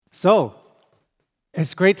So,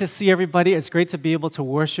 it's great to see everybody. It's great to be able to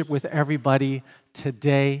worship with everybody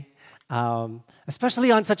today,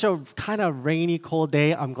 especially on such a kind of rainy, cold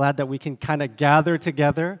day. I'm glad that we can kind of gather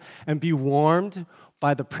together and be warmed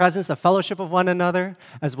by the presence, the fellowship of one another,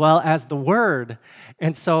 as well as the Word.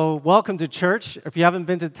 And so, welcome to church. If you haven't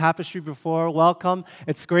been to Tapestry before, welcome.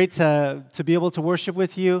 It's great to be able to worship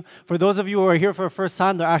with you. For those of you who are here for the first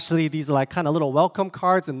time, there are actually these like kind of little welcome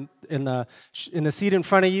cards in the seat in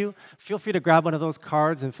front of you. Feel free to grab one of those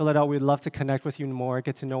cards and fill it out. We'd love to connect with you more,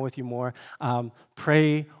 get to know with you more,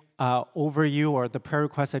 pray over you or the prayer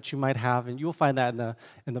requests that you might have, and you'll find that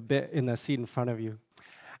in the seat in front of you.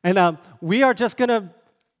 And we are just going to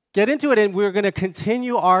get into it, and we're going to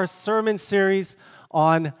continue our sermon series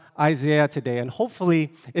on Isaiah today. And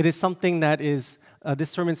hopefully, it is something that is, this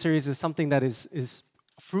sermon series is something that is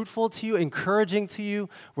fruitful to you, encouraging to you.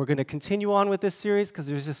 We're going to continue on with this series because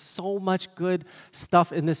there's just so much good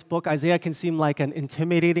stuff in this book. Isaiah can seem like an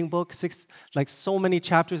intimidating book, like so many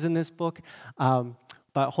chapters in this book.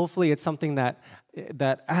 But hopefully, it's something that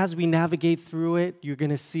as we navigate through it, you're going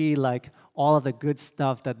to see like all of the good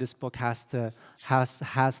stuff that this book has to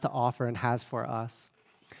offer and has for us.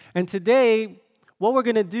 And today, what we're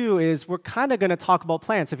going to do is we're kind of going to talk about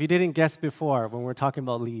plants. If you didn't guess before, when we're talking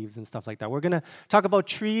about leaves and stuff like that, we're going to talk about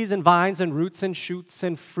trees and vines and roots and shoots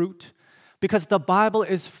and fruit, because the Bible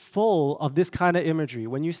is full of this kind of imagery.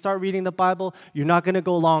 When you start reading the Bible, you're not going to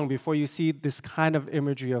go long before you see this kind of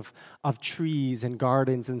imagery of trees and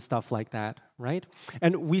gardens and stuff like that, right?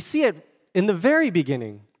 And we see it in the very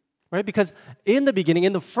beginning, right? Because in the beginning,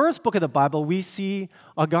 in the first book of the Bible, we see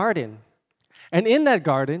a garden. And in that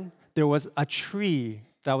garden, there was a tree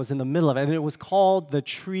that was in the middle of it, and it was called the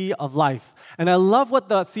tree of life. And I love what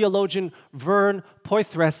the theologian Vern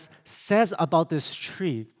Poythress says about this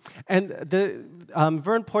tree. And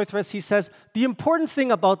Vern Poythress, he says, the important thing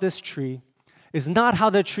about this tree is not how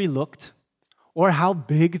the tree looked, or how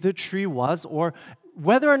big the tree was, or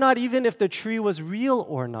whether or not even if the tree was real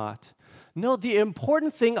or not. No, the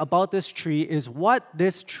important thing about this tree is what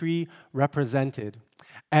this tree represented.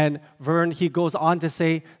 And Vern, he goes on to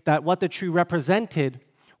say that what the tree represented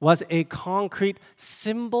was a concrete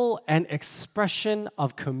symbol and expression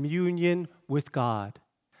of communion with God.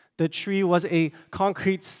 The tree was a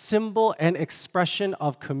concrete symbol and expression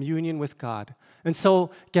of communion with God. And so,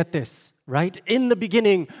 get this, right? In the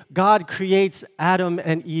beginning, God creates Adam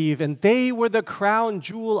and Eve, and they were the crown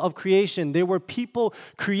jewel of creation. They were people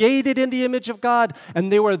created in the image of God,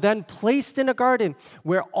 and they were then placed in a garden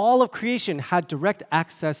where all of creation had direct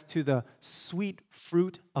access to the sweet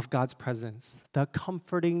fruit of God's presence, the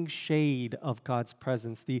comforting shade of God's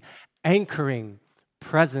presence, the anchoring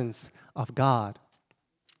presence of God.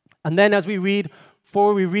 And then as we read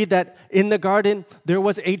that in the garden, there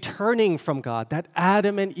was a turning from God, that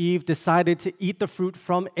Adam and Eve decided to eat the fruit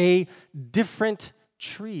from a different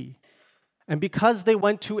tree. And because they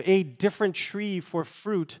went to a different tree for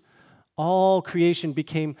fruit, all creation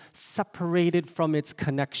became separated from its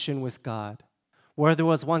connection with God. Where there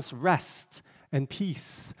was once rest and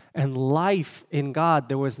peace and life in God,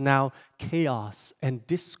 there was now chaos and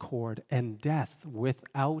discord and death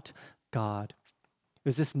without God.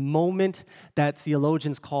 There's this moment that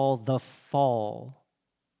theologians call the fall,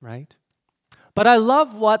 right? But I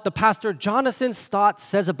love what the pastor Jonathan Stott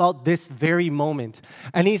says about this very moment.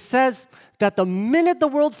 And he says that the minute the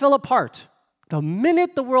world fell apart,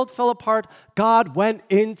 God went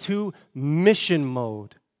into mission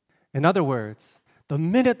mode. In other words, the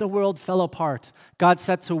minute the world fell apart, God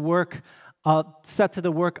set to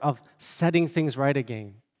the work of setting things right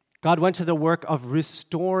again. God went to the work of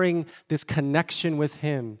restoring this connection with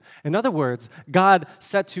Him. In other words, God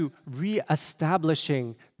set to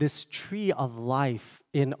reestablishing this tree of life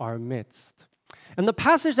in our midst. And the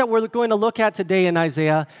passage that we're going to look at today in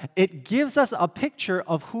Isaiah, it gives us a picture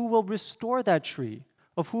of who will restore that tree,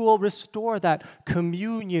 of who will restore that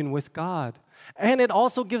communion with God. And it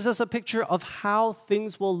also gives us a picture of how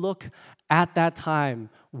things will look at that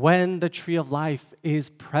time when the tree of life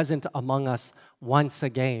is present among us once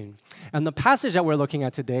again. And the passage that we're looking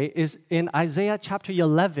at today is in Isaiah chapter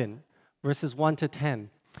 11, verses 1 to 10.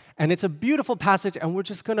 And it's a beautiful passage, and we're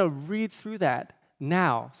just going to read through that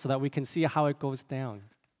now so that we can see how it goes down.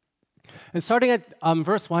 And starting at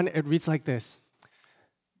verse 1, it reads like this.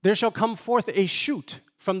 There shall come forth a shoot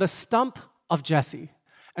from the stump of Jesse,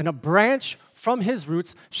 and a branch from his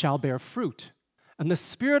roots shall bear fruit. And the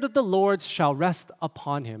Spirit of the Lord shall rest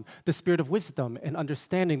upon him, the Spirit of wisdom and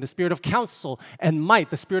understanding, the Spirit of counsel and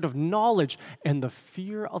might, the Spirit of knowledge and the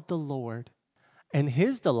fear of the Lord. And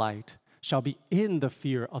his delight shall be in the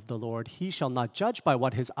fear of the Lord. He shall not judge by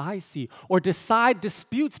what his eyes see, or decide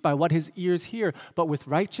disputes by what his ears hear, but with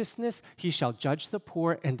righteousness he shall judge the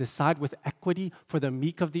poor and decide with equity for the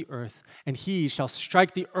meek of the earth. And he shall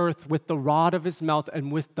strike the earth with the rod of his mouth,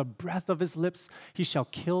 and with the breath of his lips he shall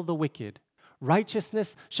kill the wicked.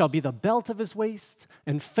 Righteousness shall be the belt of his waist,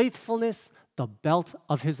 and faithfulness the belt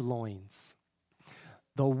of his loins.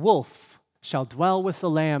 The wolf shall dwell with the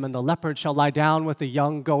lamb, and the leopard shall lie down with the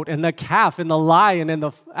young goat, and the calf and the lion and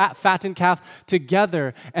the fattened calf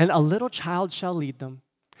together, and a little child shall lead them.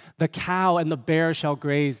 The cow and the bear shall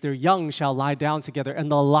graze, their young shall lie down together,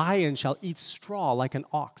 and the lion shall eat straw like an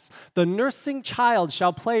ox. The nursing child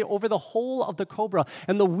shall play over the hole of the cobra,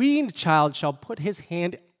 and the weaned child shall put his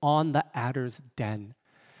hand on the adder's den.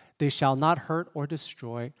 They shall not hurt or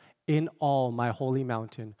destroy in all my holy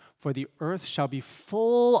mountain, for the earth shall be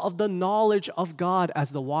full of the knowledge of God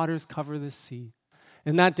as the waters cover the sea.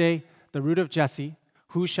 In that day, the root of Jesse,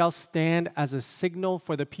 who shall stand as a signal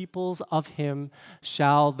for the peoples, of him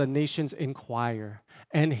shall the nations inquire,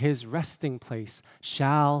 and his resting place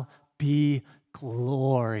shall be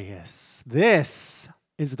glorious. This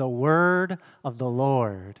is the word of the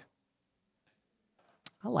Lord.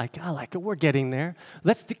 I like it. We're getting there.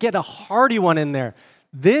 Let's get a hearty one in there.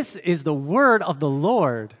 This is the word of the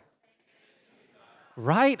Lord.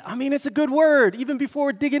 Right? I mean, it's a good word. Even before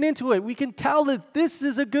we're digging into it, we can tell that this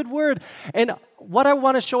is a good word. And what I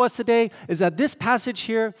want to show us today is that this passage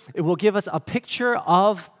here, it will give us a picture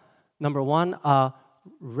of, number one, a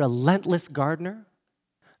relentless gardener.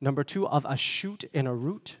 Number two, of a shoot and a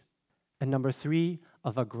root. And number three,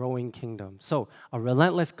 of a growing kingdom. So, a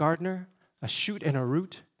relentless gardener, a shoot and a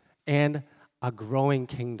root, and a growing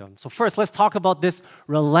kingdom. So first, let's talk about this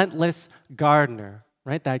relentless gardener,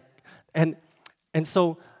 right? And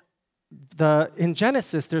so in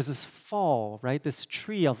Genesis, there's this fall, right? This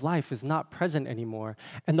tree of life is not present anymore.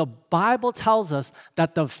 And the Bible tells us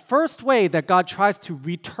that the first way that God tries to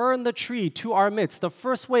return the tree to our midst, the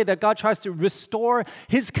first way that God tries to restore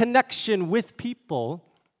his connection with people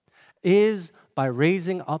is by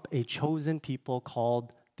raising up a chosen people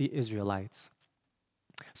called the Israelites.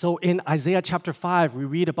 So in Isaiah chapter 5, we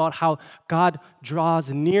read about how God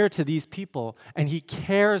draws near to these people and he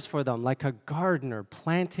cares for them like a gardener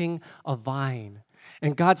planting a vine.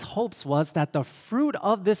 And God's hopes was that the fruit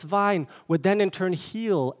of this vine would then in turn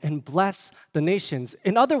heal and bless the nations.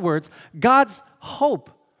 In other words, God's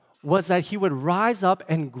hope was that he would rise up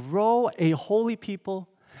and grow a holy people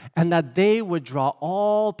and that they would draw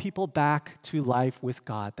all people back to life with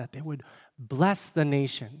God, that they would bless the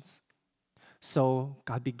nations. So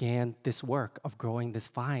God began this work of growing this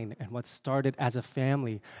vine, and what started as a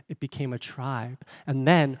family, it became a tribe. And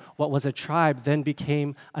then what was a tribe then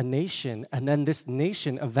became a nation, and then this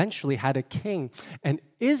nation eventually had a king. And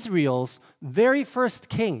Israel's very first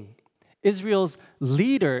king, Israel's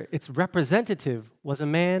leader, its representative, was a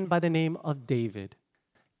man by the name of David.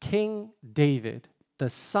 King David,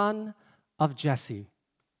 the son of Jesse.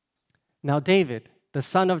 Now David, the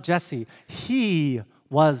son of Jesse, he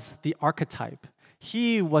was the archetype.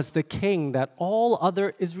 He was the king that all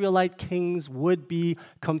other Israelite kings would be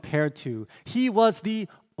compared to. He was the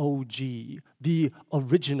OG, the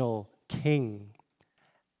original king.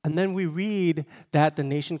 And then we read that the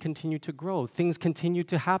nation continued to grow. Things continued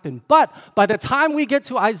to happen. But by the time we get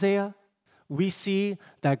to Isaiah, we see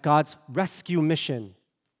that God's rescue mission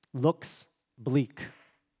looks bleak.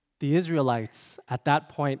 The Israelites, at that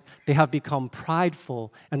point, they have become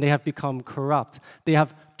prideful and they have become corrupt. They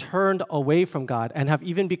have turned away from God and have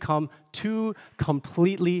even become two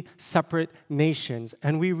completely separate nations.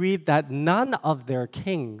 And we read that none of their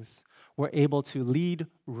kings were able to lead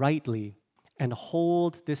rightly and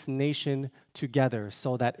hold this nation together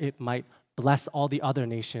so that it might bless all the other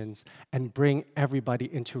nations and bring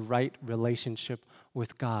everybody into right relationship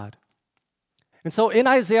with God. And so in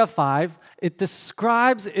Isaiah 5, it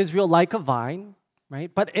describes Israel like a vine, right?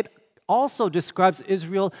 But it also describes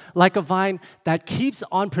Israel like a vine that keeps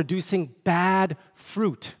on producing bad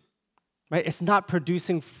fruit, right? It's not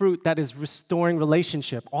producing fruit that is restoring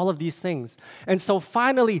relationship, all of these things. And so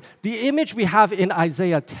finally, the image we have in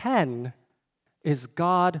Isaiah 10 is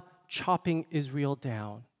God chopping Israel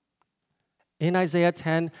down. In Isaiah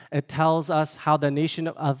 10, it tells us how the nation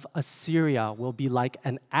of Assyria will be like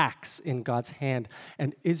an axe in God's hand,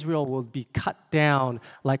 and Israel will be cut down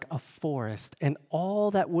like a forest, and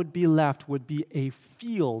all that would be left would be a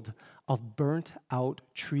field of burnt-out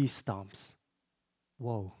tree stumps.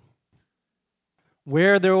 Whoa.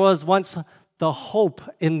 Where there was once the hope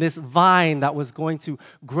in this vine that was going to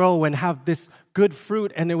grow and have this good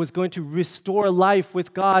fruit, and it was going to restore life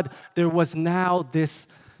with God, there was now this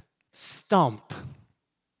stump.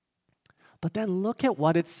 But then look at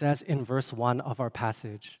what it says in verse 1 of our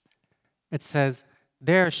passage. It says,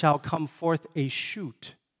 there shall come forth a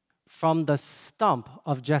shoot from the stump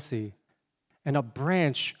of Jesse, and a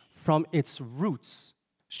branch from its roots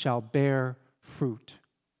shall bear fruit.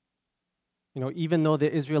 You know, even though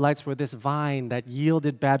the Israelites were this vine that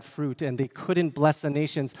yielded bad fruit and they couldn't bless the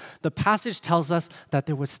nations, the passage tells us that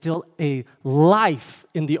there was still a life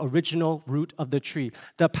in the original root of the tree.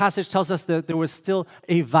 The passage tells us that there was still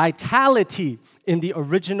a vitality in the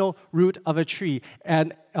original root of a tree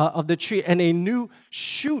and and a new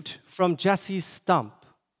shoot from Jesse's stump.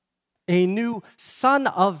 A new son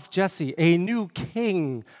of Jesse, a new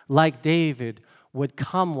king like David would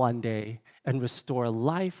come one day and restore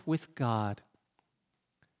life with God.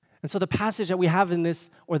 And so the passage that we have in this,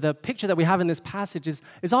 or the picture that we have in this passage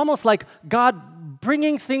is almost like God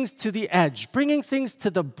bringing things to the edge, bringing things to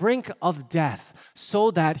the brink of death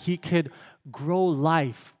so that he could grow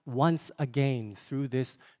life once again through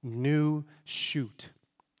this new shoot.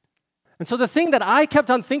 And so the thing that I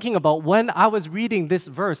kept on thinking about when I was reading this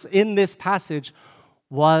verse in this passage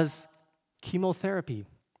was chemotherapy.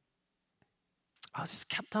 I just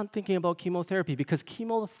kept on thinking about chemotherapy because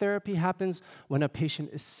chemotherapy happens when a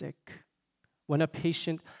patient is sick, when a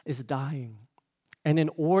patient is dying. And in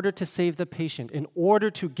order to save the patient, in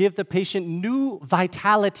order to give the patient new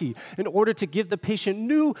vitality, in order to give the patient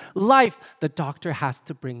new life, the doctor has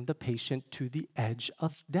to bring the patient to the edge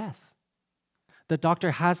of death. The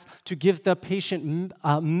doctor has to give the patient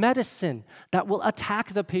medicine that will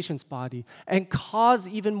attack the patient's body and cause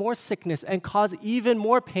even more sickness and cause even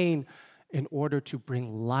more pain in order to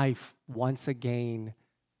bring life once again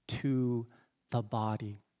to the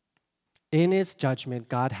body. In his judgment,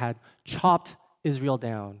 God had chopped Israel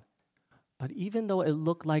down. But even though it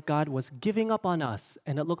looked like God was giving up on us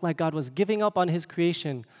and it looked like God was giving up on his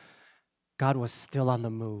creation, God was still on the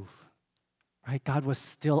move. Right? God was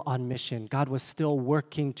still on mission. God was still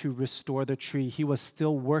working to restore the tree. He was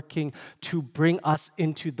still working to bring us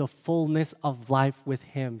into the fullness of life with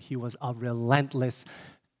him. He was a relentless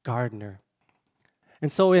gardener.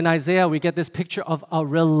 And so in Isaiah, we get this picture of a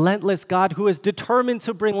relentless God who is determined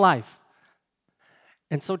to bring life.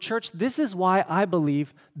 And so, church, this is why I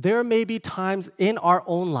believe there may be times in our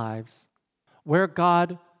own lives where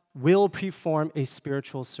God will perform a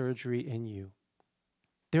spiritual surgery in you.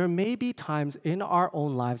 There may be times in our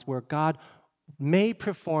own lives where God may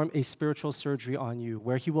perform a spiritual surgery on you,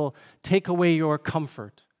 where he will take away your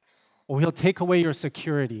comfort, or he'll take away your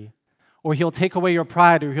security, or he'll take away your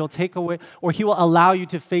pride, or he will allow you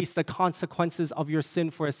to face the consequences of your sin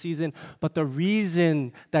for a season. But the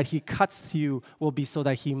reason that he cuts you will be so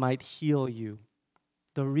that he might heal you.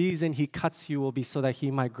 The reason he cuts you will be so that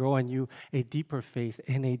he might grow in you a deeper faith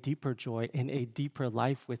and a deeper joy and a deeper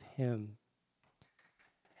life with him.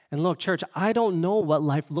 And look, church, I don't know what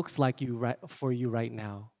life looks like for you right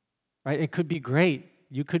now. Right? It could be great.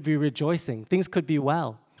 You could be rejoicing. Things could be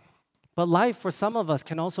well. But life, for some of us,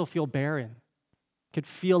 can also feel barren. It could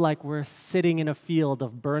feel like we're sitting in a field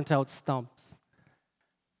of burnt-out stumps.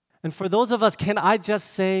 And for those of us, can I just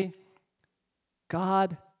say,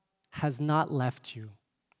 God has not left you.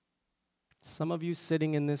 Some of you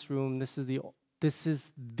sitting in this room, this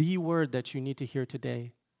is the word that you need to hear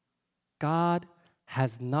today. God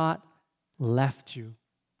has not left you.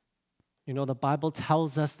 You know, the Bible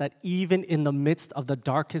tells us that even in the midst of the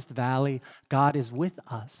darkest valley, God is with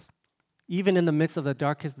us. Even in the midst of the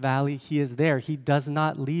darkest valley, he is there. He does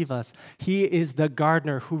not leave us. He is the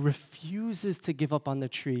gardener who refuses to give up on the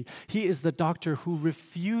tree. He is the doctor who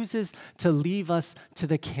refuses to leave us to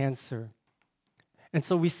the cancer. And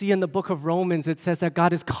so we see in the book of Romans, it says that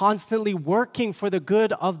God is constantly working for the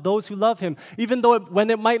good of those who love him. Even though when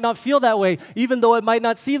it might not feel that way, even though it might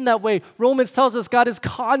not seem that way, Romans tells us God is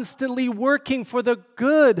constantly working for the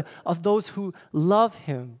good of those who love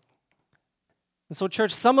him. And so,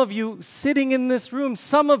 church, some of you sitting in this room,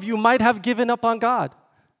 some of you might have given up on God.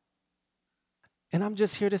 And I'm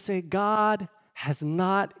just here to say, God has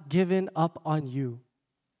not given up on you.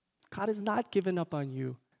 God has not given up on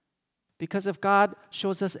you. Because if God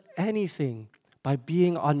shows us anything by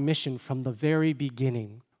being on mission from the very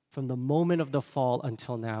beginning, from the moment of the fall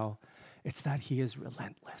until now, it's that he is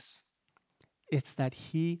relentless. It's that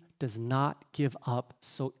he does not give up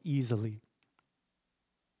so easily.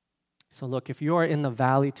 So look, if you are in the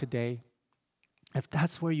valley today, if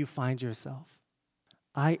that's where you find yourself,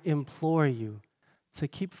 I implore you to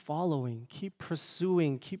keep following, keep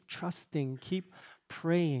pursuing, keep trusting, keep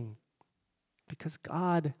praying, because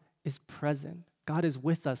God is present. God is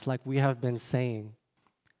with us like we have been saying.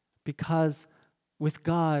 Because with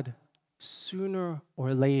God, sooner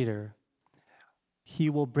or later, he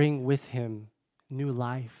will bring with him new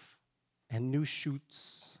life and new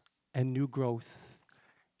shoots and new growth,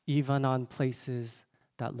 even on places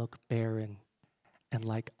that look barren and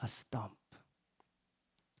like a stump.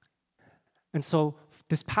 And so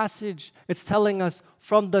this passage, it's telling us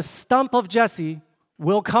from the stump of Jesse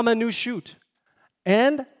will come a new shoot.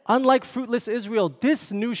 And unlike fruitless Israel,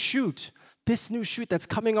 this new shoot that's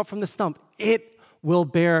coming up from the stump, it will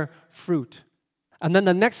bear fruit. And then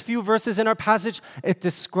the next few verses in our passage, it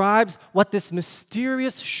describes what this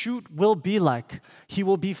mysterious shoot will be like. He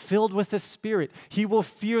will be filled with the Spirit. He will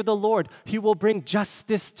fear the Lord. He will bring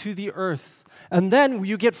justice to the earth. And then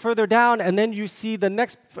you get further down, and then you see the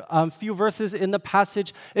next few verses in the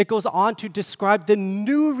passage. It goes on to describe the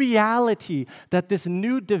new reality that this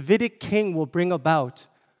new Davidic king will bring about,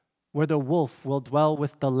 where the wolf will dwell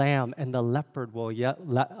with the lamb and the leopard will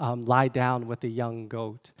lie down with the young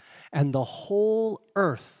goat. And the whole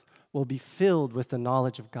earth will be filled with the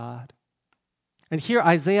knowledge of God. And here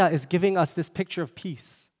Isaiah is giving us this picture of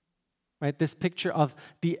peace. Right, this picture of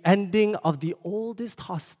the ending of the oldest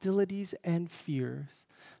hostilities and fears,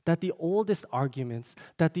 that the oldest arguments,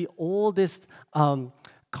 that the oldest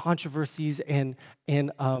controversies and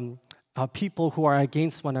people who are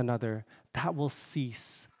against one another, that will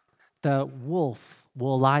cease. The wolf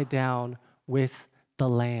will lie down with the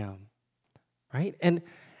lamb, right? And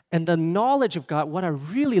the knowledge of God, what I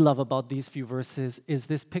really love about these few verses is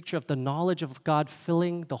this picture of the knowledge of God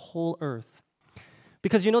filling the whole earth.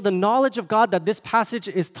 Because the knowledge of God that this passage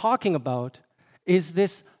is talking about is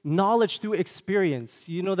this knowledge through experience.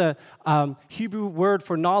 The Hebrew word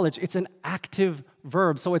for knowledge, it's an active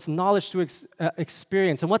verb, so it's knowledge through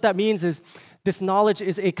experience. And what that means is this knowledge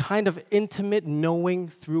is a kind of intimate knowing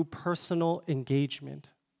through personal engagement.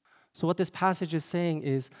 So what this passage is saying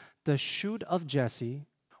is the shoot of Jesse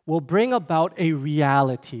will bring about a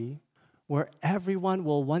reality where everyone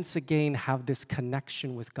will once again have this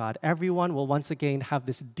connection with God. Everyone will once again have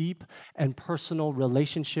this deep and personal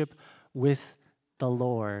relationship with the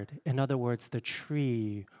Lord. In other words, the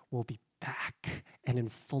tree will be back and in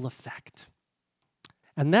full effect.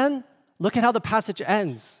 And then look at how the passage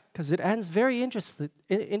ends, because it ends very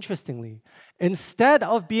interestingly. Instead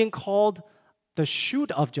of being called the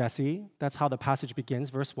shoot of Jesse, that's how the passage begins,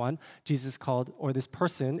 verse 1, this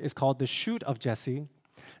person is called the shoot of Jesse.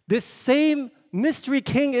 This same mystery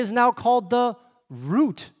king is now called the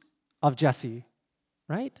root of Jesse,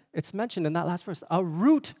 right? It's mentioned in that last verse, a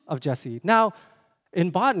root of Jesse. Now, in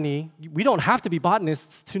botany, we don't have to be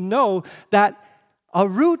botanists to know that a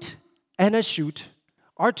root and a shoot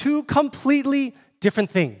are two completely different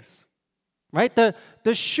things, right? The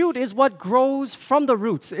shoot is what grows from the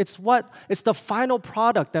roots. It's the final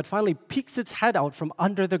product that finally peeks its head out from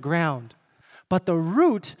under the ground. But the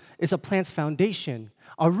root is a plant's foundation.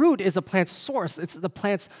 A root is a plant's source. It's the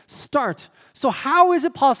plant's start. So how is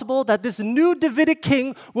it possible that this new Davidic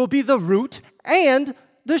king will be the root and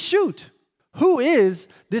the shoot? Who is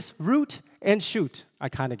this root and shoot? I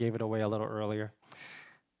kind of gave it away a little earlier.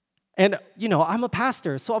 And, I'm a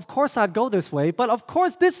pastor, so of course I'd go this way, but of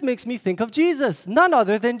course this makes me think of Jesus, none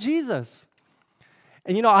other than Jesus.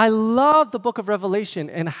 And I love the book of Revelation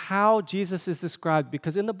and how Jesus is described,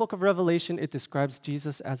 because in the book of Revelation, it describes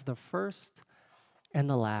Jesus as the first and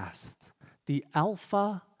the last, the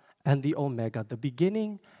Alpha and the Omega, the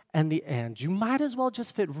beginning and the end. You might as well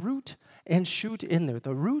just fit root and shoot in there,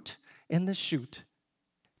 the root and the shoot.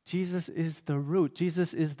 Jesus is the root.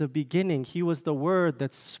 Jesus is the beginning. He was the word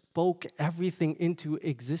that spoke everything into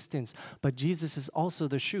existence. But Jesus is also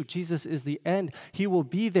the shoot. Jesus is the end. He will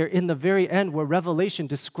be there in the very end where Revelation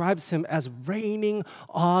describes him as reigning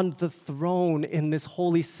on the throne in this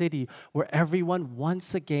holy city where everyone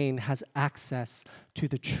once again has access to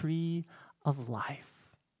the tree of life.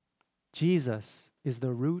 Jesus is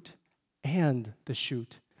the root and the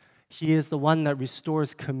shoot. He is the one that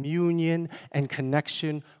restores communion and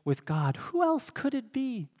connection with God. Who else could it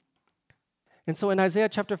be? And so in Isaiah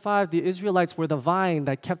chapter 5, the Israelites were the vine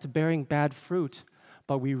that kept bearing bad fruit.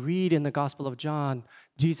 But we read in the Gospel of John,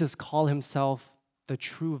 Jesus called himself the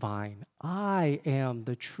true vine. I am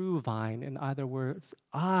the true vine. In other words,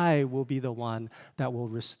 I will be the one that will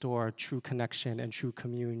restore true connection and true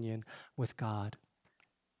communion with God.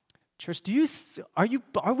 Church,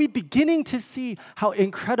 are we beginning to see how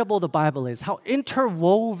incredible the Bible is, how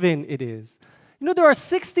interwoven it is? There are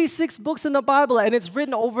 66 books in the Bible, and it's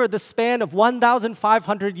written over the span of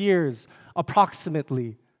 1,500 years,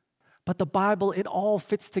 approximately. But the Bible, it all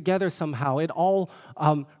fits together somehow. It all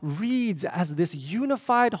reads as this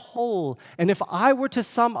unified whole. And if I were to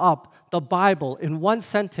sum up the Bible in one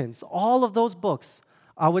sentence, all of those books,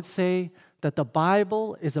 I would say that the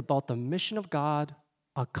Bible is about the mission of God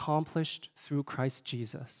accomplished through Christ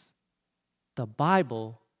Jesus. The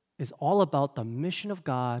Bible is all about the mission of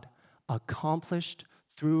God accomplished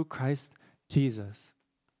through Christ Jesus.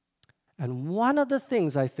 And one of the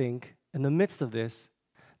things I think in the midst of this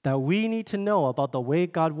that we need to know about the way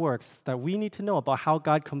God works, that we need to know about how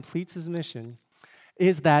God completes his mission,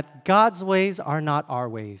 is that God's ways are not our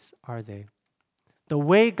ways, are they? The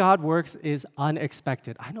way God works is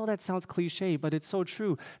unexpected. I know that sounds cliche, but it's so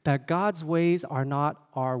true that God's ways are not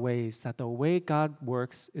our ways, that the way God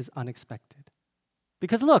works is unexpected.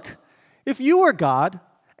 Because look, if you were God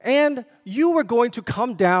and you were going to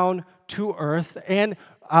come down to earth and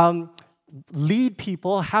lead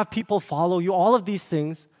people, have people follow you, all of these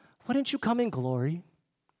things, wouldn't you come in glory?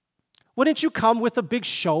 Wouldn't you come with a big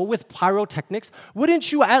show with pyrotechnics?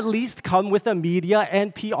 Wouldn't you at least come with a media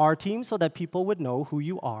and PR team so that people would know who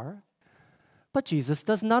you are? But Jesus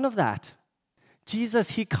does none of that.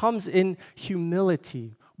 Jesus, he comes in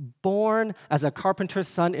humility, born as a carpenter's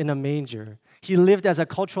son in a manger. He lived as a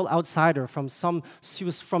cultural outsider he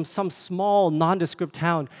was from some small, nondescript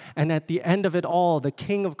town. And at the end of it all, the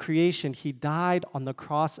king of creation, he died on the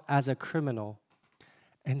cross as a criminal.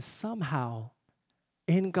 And somehow,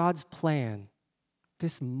 in God's plan,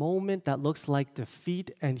 this moment that looks like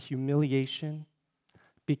defeat and humiliation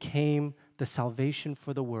became the salvation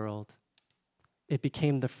for the world. It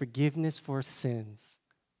became the forgiveness for sins.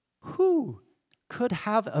 Who could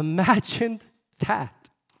have imagined that?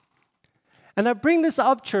 And I bring this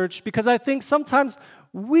up, church, because I think sometimes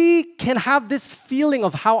we can have this feeling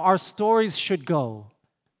of how our stories should go.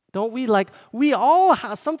 Don't we? Like, we all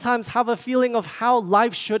sometimes have a feeling of how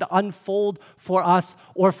life should unfold for us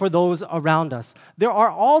or for those around us. There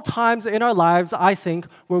are all times in our lives, I think,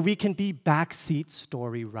 where we can be backseat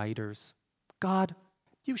story writers. God,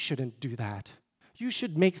 you shouldn't do that. You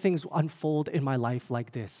should make things unfold in my life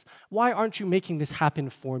like this. Why aren't you making this happen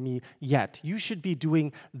for me yet? You should be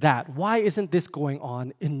doing that. Why isn't this going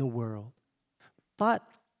on in the world? But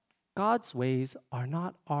God's ways are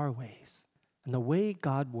not our ways. And the way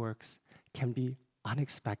God works can be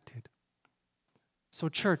unexpected. So,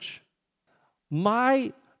 church,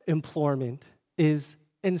 my implorement is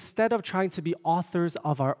instead of trying to be authors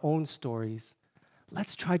of our own stories,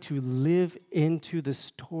 let's try to live into the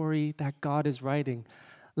story that God is writing.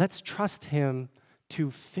 Let's trust him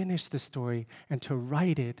to finish the story and to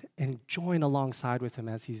write it and join alongside with him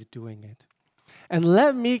as he's doing it. And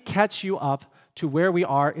let me catch you up to where we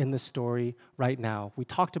are in the story right now. We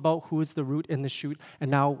talked about who is the root and the shoot, and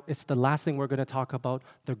now it's the last thing we're going to talk about,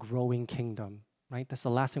 the growing kingdom, right? That's the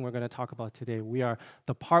last thing we're going to talk about today.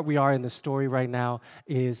 The part we are in the story right now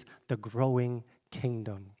is the growing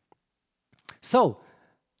kingdom. So,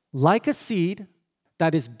 like a seed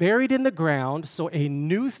that is buried in the ground so a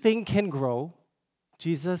new thing can grow,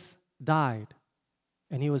 Jesus died,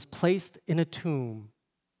 and he was placed in a tomb,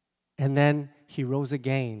 and then he rose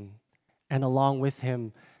again. And along with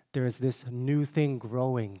him, there is this new thing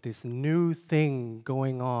growing, this new thing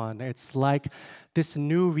going on. It's like this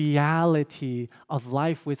new reality of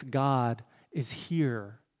life with God is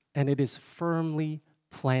here, and it is firmly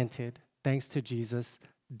planted thanks to Jesus'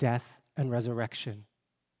 death and resurrection.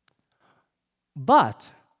 But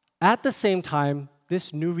at the same time,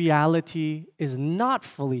 this new reality is not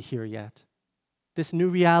fully here yet. This new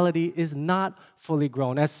reality is not fully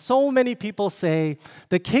grown. As so many people say,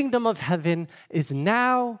 the kingdom of heaven is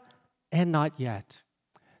now and not yet.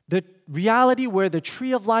 The reality where the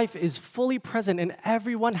tree of life is fully present and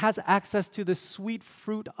everyone has access to the sweet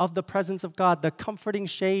fruit of the presence of God, the comforting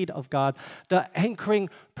shade of God, the anchoring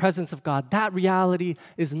presence of God, that reality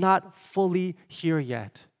is not fully here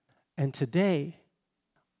yet. And today,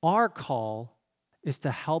 our call is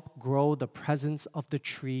to help grow the presence of the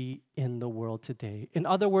tree in the world today. In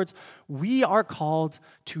other words, we are called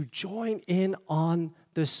to join in on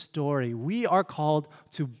the story. We are called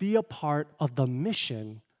to be a part of the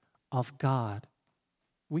mission of God.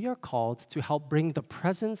 We are called to help bring the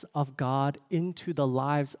presence of God into the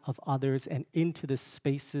lives of others and into the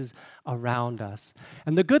spaces around us.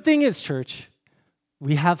 And the good thing is, church,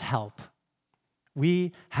 we have help.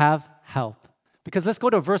 We have help. Because let's go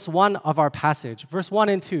to verse 1 of our passage. Verse 1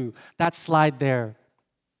 and 2, that slide there.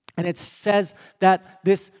 And it says that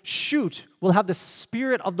this shoot will have the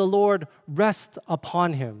Spirit of the Lord rest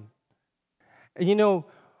upon him. And you know,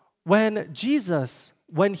 when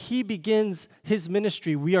he begins his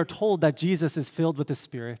ministry, we are told that Jesus is filled with the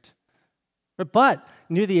Spirit. But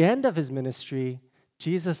near the end of his ministry,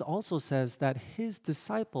 Jesus also says that his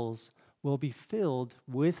disciples will be filled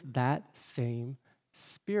with that same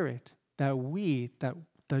Spirit. That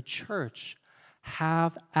the church,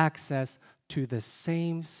 have access to the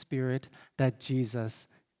same Spirit that Jesus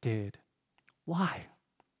did. Why?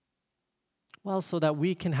 Well, so that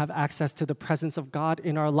we can have access to the presence of God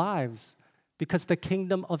in our lives, because the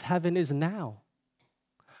kingdom of heaven is now.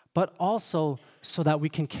 But also so that we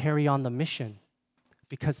can carry on the mission,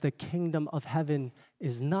 because the kingdom of heaven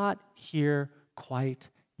is not here quite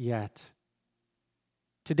yet.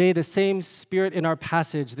 Today, the same Spirit in our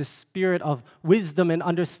passage, the Spirit of wisdom and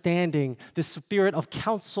understanding, the Spirit of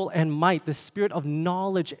counsel and might, the Spirit of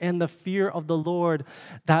knowledge and the fear of the Lord,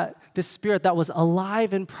 that the Spirit that was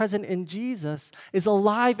alive and present in Jesus is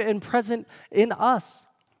alive and present in us.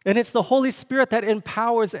 And it's the Holy Spirit that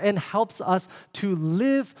empowers and helps us to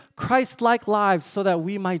live Christ-like lives so that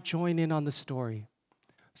we might join in on the story,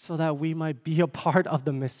 so that we might be a part of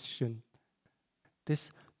the mission.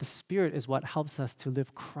 The Spirit is what helps us to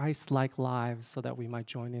live Christ-like lives so that we might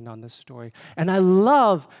join in on this story. And I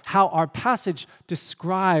love how our passage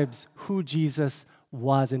describes who Jesus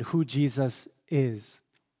was and who Jesus is.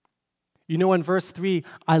 You know, in verse 3,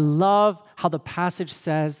 I love how the passage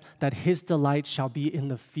says that his delight shall be in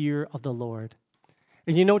the fear of the Lord.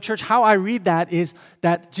 And you know, church, how I read that is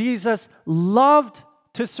that Jesus loved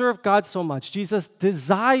to serve God so much. Jesus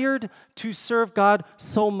desired to serve God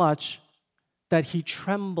so much that he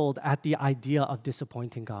trembled at the idea of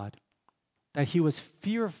disappointing God, that he was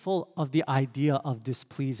fearful of the idea of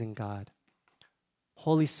displeasing God.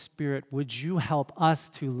 Holy Spirit, would you help us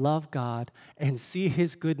to love God and see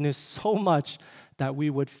his goodness so much that we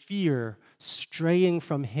would fear straying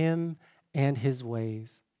from him and his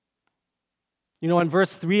ways? You know, in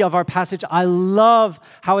verse 3 of our passage, I love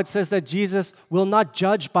how it says that Jesus will not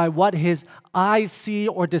judge by what his eyes see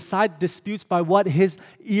or decide disputes by what his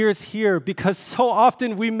ears hear, because so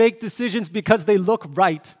often we make decisions because they look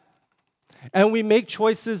right. And we make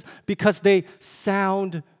choices because they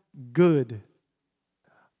sound good.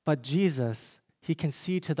 But Jesus, he can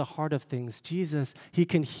see to the heart of things. Jesus, he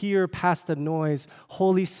can hear past the noise.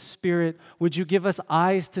 Holy Spirit, would you give us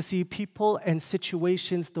eyes to see people and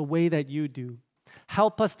situations the way that you do?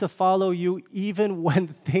 Help us to follow you even when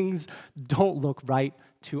things don't look right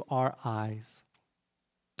to our eyes.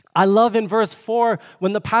 I love in verse 4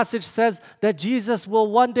 when the passage says that Jesus will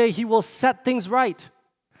one day, he will set things right,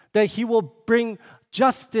 that he will bring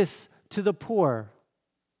justice to the poor.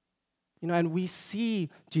 You know, and we see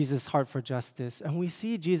Jesus' heart for justice, and we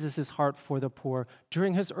see Jesus' heart for the poor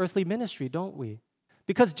during his earthly ministry, don't we?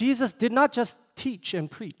 Because Jesus did not just teach and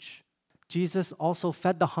preach. Jesus also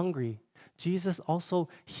fed the hungry. Jesus also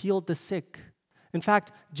healed the sick. In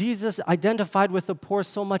fact, Jesus identified with the poor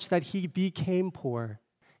so much that he became poor.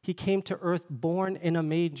 He came to earth born in a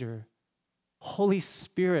manger. Holy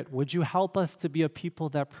Spirit, would you help us to be a people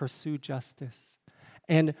that pursue justice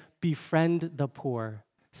and befriend the poor,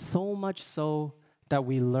 so much so that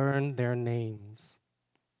we learn their names.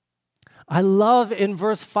 I love in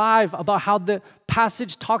verse 5 about how the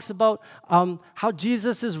passage talks about how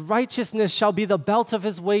Jesus' righteousness shall be the belt of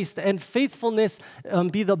his waist and faithfulness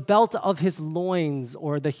be the belt of his loins,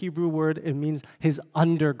 or the Hebrew word, it means his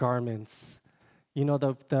undergarments. You know,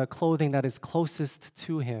 the clothing that is closest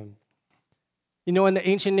to him. You know, in the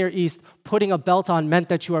ancient Near East, putting a belt on meant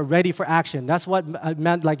that you are ready for action. That's what it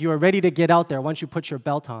meant, like you are ready to get out there once you put your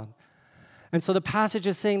belt on. And so the passage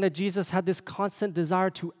is saying that Jesus had this constant desire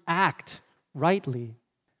to act rightly.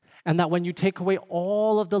 And that when you take away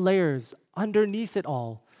all of the layers underneath it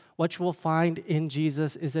all, what you will find in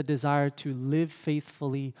Jesus is a desire to live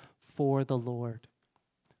faithfully for the Lord.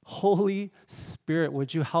 Holy Spirit,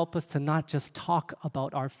 would you help us to not just talk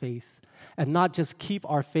about our faith and not just keep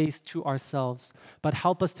our faith to ourselves, but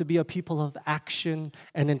help us to be a people of action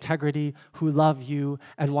and integrity who love you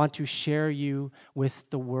and want to share you with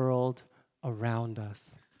the world around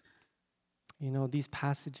us. You know, these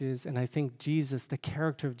passages, and I think Jesus, the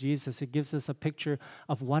character of Jesus, it gives us a picture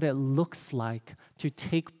of what it looks like to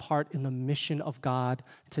take part in the mission of God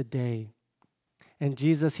today. And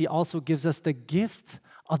Jesus, he also gives us the gift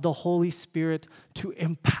of the Holy Spirit to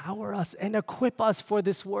empower us and equip us for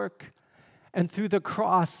this work. And through the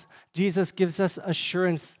cross, Jesus gives us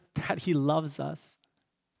assurance that he loves us,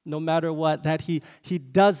 no matter what, that he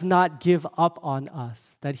does not give up on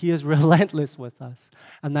us, that he is relentless with us,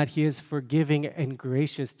 and that he is forgiving and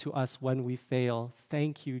gracious to us when we fail.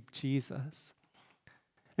 Thank you, Jesus.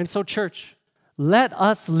 And so, church, let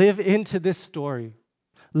us live into this story.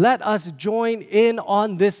 Let us join in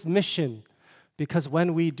on this mission, because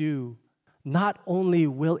when we do, not only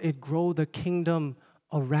will it grow the kingdom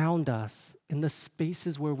around us, in the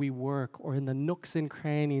spaces where we work or in the nooks and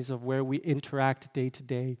crannies of where we interact day to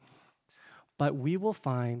day, but we will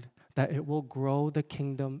find that it will grow the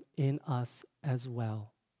kingdom in us as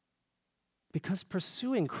well. Because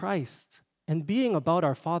pursuing Christ and being about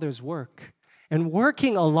our Father's work and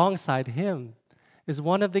working alongside Him is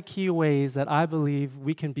one of the key ways that I believe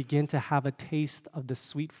we can begin to have a taste of the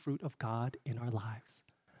sweet fruit of God in our lives.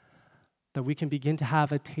 That we can begin to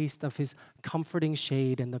have a taste of His comforting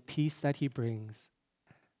shade and the peace that He brings.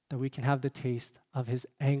 That we can have the taste of His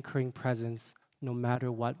anchoring presence no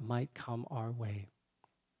matter what might come our way.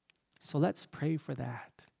 So let's pray for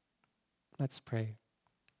that. Let's pray.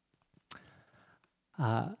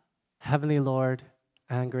 Heavenly Lord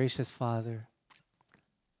and gracious Father,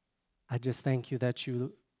 I just thank you that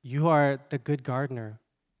you are the good gardener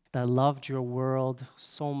that loved your world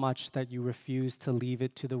so much that you refused to leave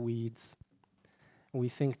it to the weeds. We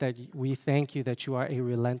thank you that you are a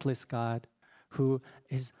relentless God who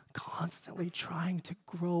is constantly trying to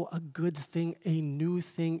grow a good thing, a new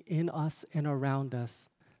thing in us and around us.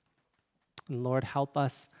 And Lord, help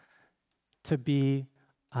us to be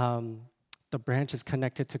the branches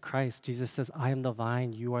connected to Christ. Jesus says, I am the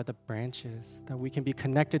vine, you are the branches. That we can be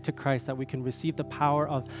connected to Christ, that we can receive the power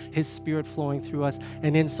of His Spirit flowing through us,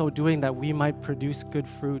 and in so doing that we might produce good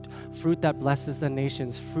fruit, fruit that blesses the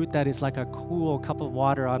nations, fruit that is like a cool cup of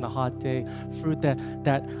water on a hot day, fruit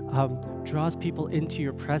that draws people into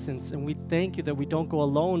your presence. And we thank you that we don't go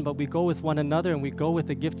alone, but we go with one another, and we go with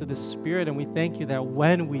the gift of the Spirit, and we thank you that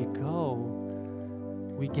when we go,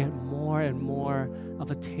 we get more and more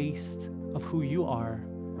of a taste of who you are,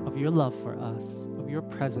 of your love for us, of your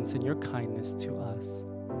presence and your kindness to us.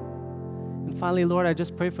 And finally, Lord, I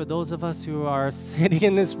just pray for those of us who are sitting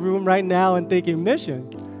in this room right now and thinking,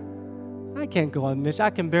 mission, I can't go on mission. I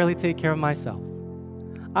can barely take care of myself.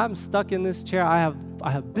 I'm stuck in this chair. I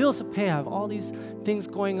have bills to pay. I have all these things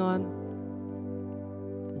going on.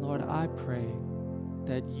 Lord, I pray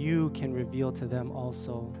that you can reveal to them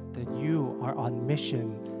also that you are on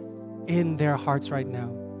mission in their hearts right now.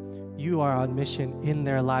 You are on mission in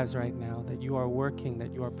their lives right now, that you are working,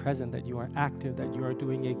 that you are present, that you are active, that you are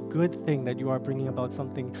doing a good thing, that you are bringing about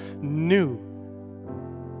something new.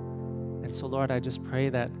 And so, Lord, I just pray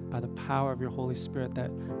that by the power of your Holy Spirit, that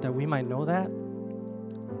we might know that,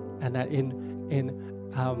 and that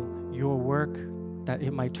in your work, that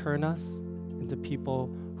it might turn us into people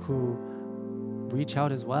who reach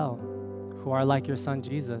out as well, who are like your Son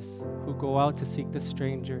Jesus, who go out to seek the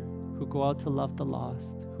stranger, who go out to love the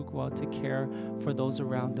lost, who go out to care for those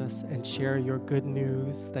around us and share your good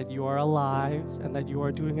news that you are alive and that you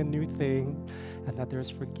are doing a new thing and that there's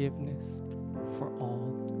forgiveness for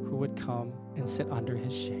all who would come and sit under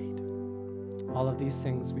His shade. All of these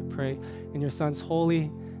things we pray in your Son's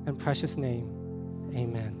holy and precious name.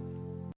 Amen.